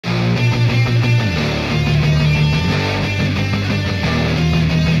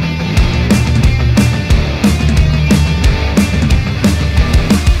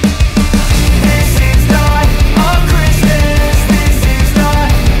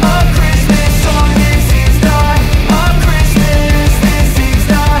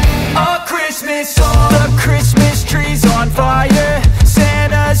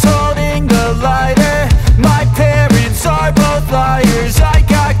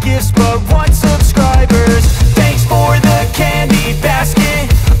just but 1 subscribers. Thanks for the candy basket.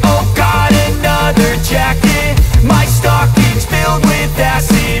 Oh god, another jacket. My stocking's filled with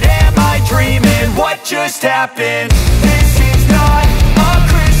acid. Am I dreaming? What just happened? This is not a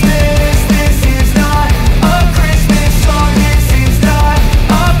Christmas. This is not a Christmas song. This is not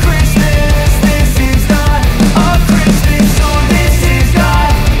a Christmas. This is not a Christmas song. This is not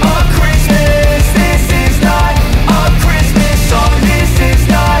a Christmas. This is not a Christmas song. This is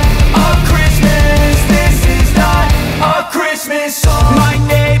not a Christmas. This is not a Christmas song. My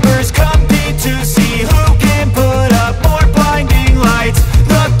neighbors compete to see who can put up more blinding lights.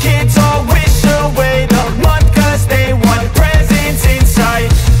 The kids all wish away the month 'cause they want presents in sight.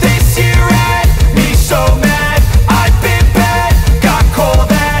 This year had me so mad. I've been bad, got coal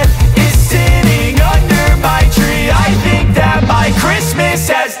that is sitting under my tree. I think that my Christmas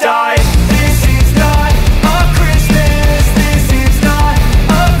has died. This is not a Christmas. This is not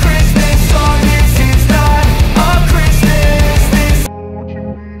a Christmas song. This is not a Christmas. This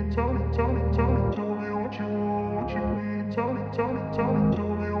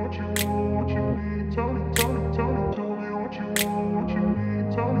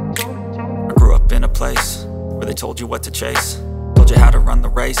I grew up in a place where they told you what to chase, told you how to run the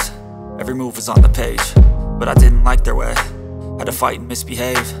race. Every move was on the page, but I didn't like their way. Had to fight and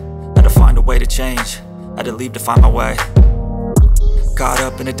misbehave, had to find a way to change, had to leave to find my way. Caught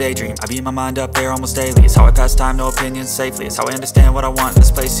up in a daydream, I beat my mind up there almost daily. It's how I pass time, no opinions safely. It's how I understand what I want in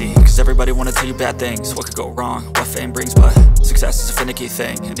this place, see. Cause everybody wanna tell you bad things, what could go wrong, what fame brings. But success is a finicky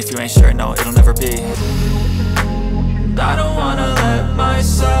thing, and if you ain't sure, no, it'll never be. I don't wanna let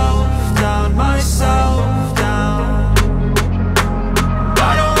myself down, myself down.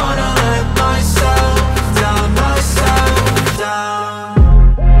 I don't wanna let myself down, myself down.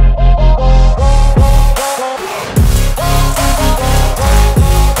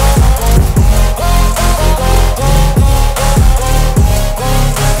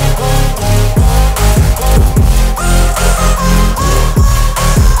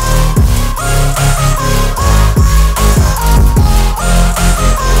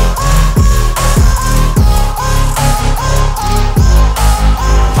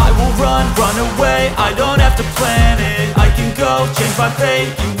 Run away, I don't have to plan it. I can go, change my fate,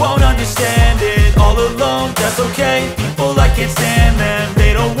 you won't understand it. All alone, that's okay, people, I can't stand them.